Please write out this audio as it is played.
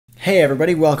Hey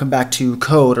everybody, welcome back to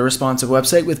Code, a responsive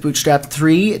website with Bootstrap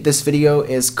 3. This video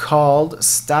is called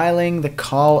Styling the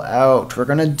Callout. We're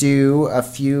going to do a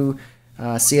few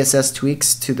CSS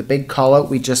tweaks to the big callout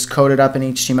we just coded up in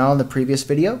HTML in the previous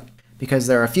video, because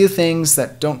there are a few things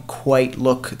that don't quite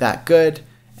look that good,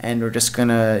 and we're just going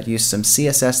to use some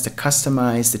CSS to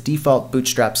customize the default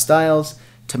Bootstrap styles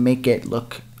to make it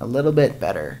look a little bit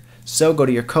better. So go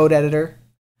to your code editor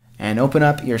and open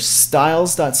up your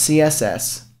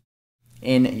styles.css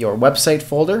in your website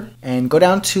folder and go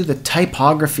down to the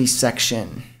typography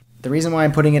section. The reason why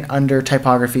I'm putting it under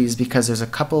typography is because there's a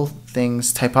couple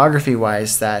things typography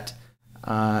wise that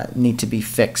need to be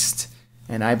fixed,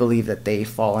 and I believe that they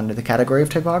fall under the category of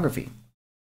typography.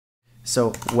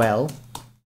 So well,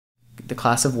 the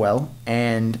class of well,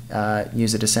 and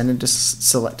use a descendant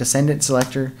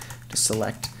selector to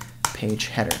select page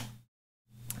header.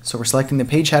 So we're selecting the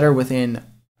page header within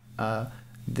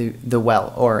the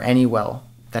well, or any well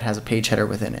that has a page header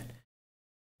within it.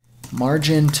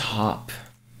 Margin top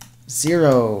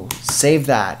 0, save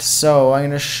that. So I'm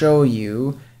going to show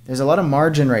you there's a lot of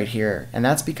margin right here, and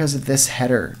that's because of this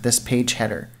header, this page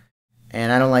header,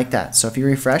 and I don't like that. So if you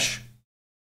refresh,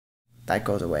 that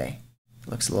goes away. It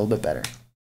looks a little bit better,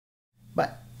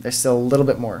 but there's still a little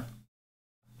bit more.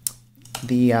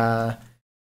 The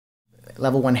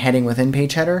level 1 heading within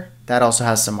page header, that also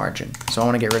has some margin, so I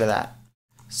want to get rid of that.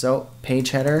 So page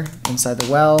header inside the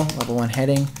well, level 1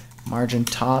 heading, margin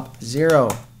top 0,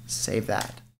 save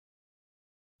that.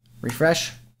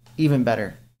 Refresh, even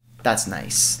better. That's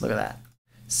nice, look at that.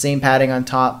 Same padding on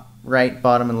top, right,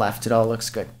 bottom, and left, it all looks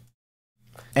good.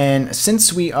 And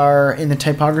since we are in the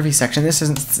typography section, this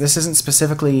isn't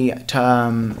specifically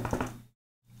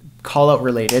callout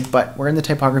related, but we're in the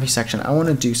typography section. I want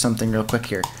to do something real quick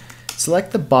here.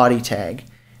 Select the body tag,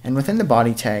 and within the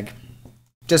body tag,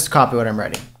 just copy what I'm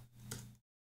writing.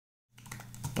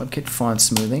 WebKit font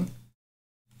smoothing,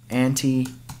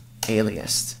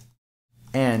 anti-aliased,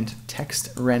 and text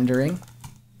rendering,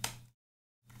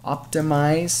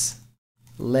 optimize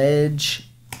legibility.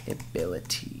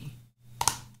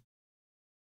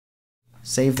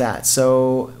 Save that.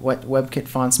 So what WebKit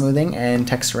font smoothing and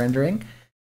text rendering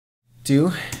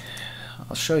do,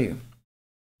 I'll show you.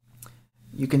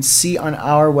 You can see on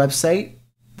our website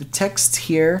the text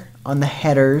here on the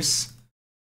headers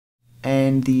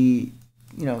and the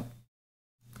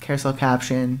carousel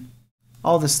caption,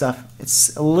 all this stuff,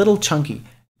 it's a little chunky.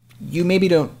 You maybe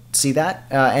don't see that,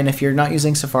 and if you're not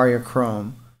using Safari or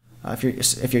Chrome, if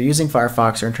you're using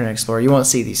Firefox or Internet Explorer, you won't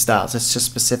see these styles. It's just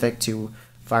specific to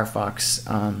Firefox,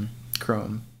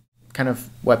 Chrome, kind of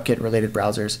WebKit related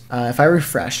browsers. If I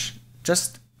refresh,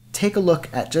 just take a look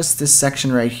at just this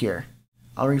section right here.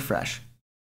 I'll refresh.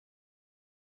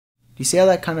 Do you see how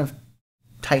that kind of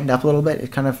tightened up a little bit?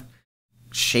 It kind of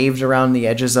shaved around the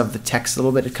edges of the text a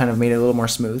little bit. It kind of made it a little more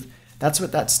smooth. That's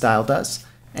what that style does.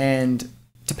 And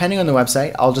depending on the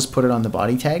website, I'll just put it on the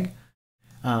body tag.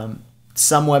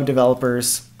 Some web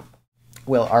developers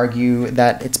will argue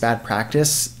that it's bad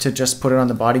practice to just put it on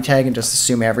the body tag and just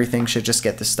assume everything should just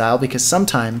get the style, because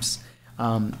sometimes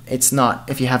it's not.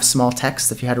 If you have small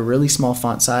text, if you had a really small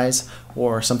font size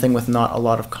or something with not a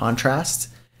lot of contrast,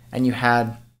 and you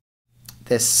had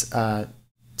this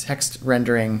text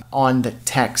rendering on the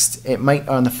text, it might,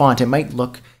 on the font, it might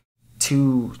look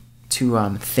too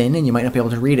thin, and you might not be able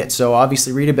to read it. So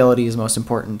obviously readability is most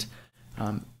important.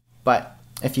 But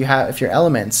if your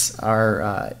elements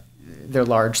are they're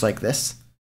large like this,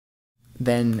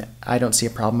 then I don't see a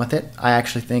problem with it. I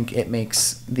actually think it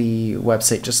makes the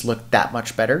website just look that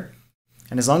much better.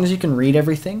 And as long as you can read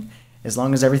everything, as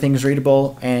long as everything is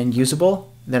readable and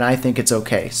usable, then I think it's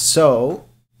okay. So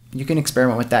you can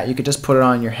experiment with that. You could just put it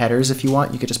on your headers if you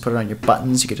want. You could just put it on your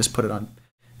buttons. You could just put it on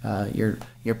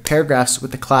your paragraphs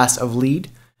with the class of lead.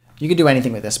 You could do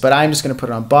anything with this, but I'm just going to put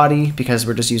it on body because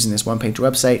we're just using this one-page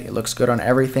website. It looks good on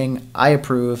everything. I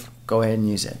approve. Go ahead and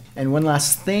use it. And one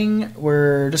last thing,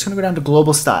 we're just going to go down to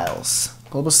global styles.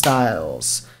 Global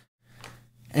styles.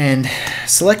 And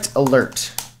select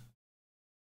alert.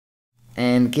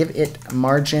 And give it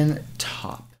margin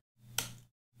top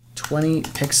 20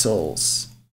 pixels.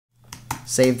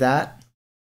 Save that.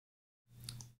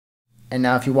 And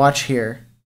now if you watch here,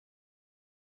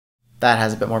 that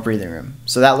has a bit more breathing room.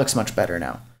 So that looks much better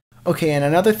now. Okay, and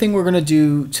another thing we're going to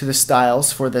do to the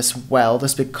styles for this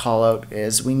this big callout,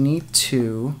 is we need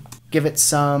to give it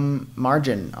some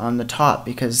margin on the top,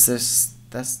 because this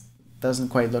doesn't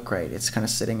quite look right. It's kind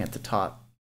of sitting at the top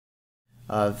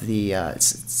of the,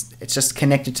 it's just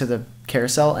connected to the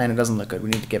carousel, and it doesn't look good.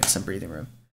 We need to give it some breathing room.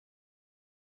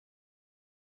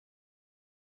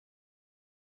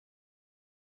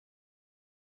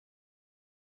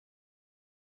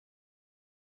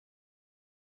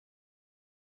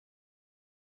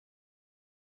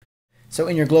 So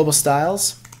in your global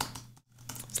styles,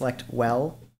 select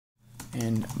well,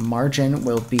 and margin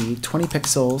will be 20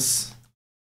 pixels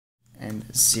and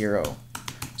 0.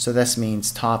 So this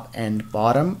means top and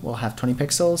bottom will have 20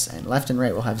 pixels and left and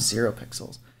right will have 0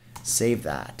 pixels. Save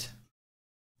that.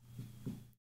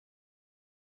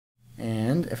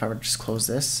 And if I were to just close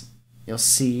this, you'll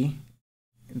see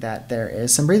that there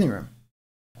is some breathing room.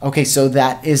 Okay, so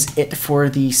that is it for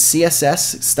the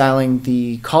CSS styling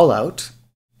the callout.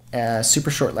 Super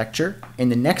short lecture. In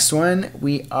the next one,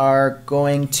 we are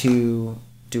going to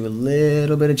do a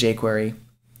little bit of jQuery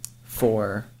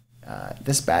for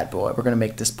this bad boy. We're going to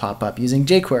make this pop up using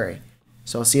jQuery.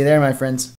 So I'll see you there, my friends.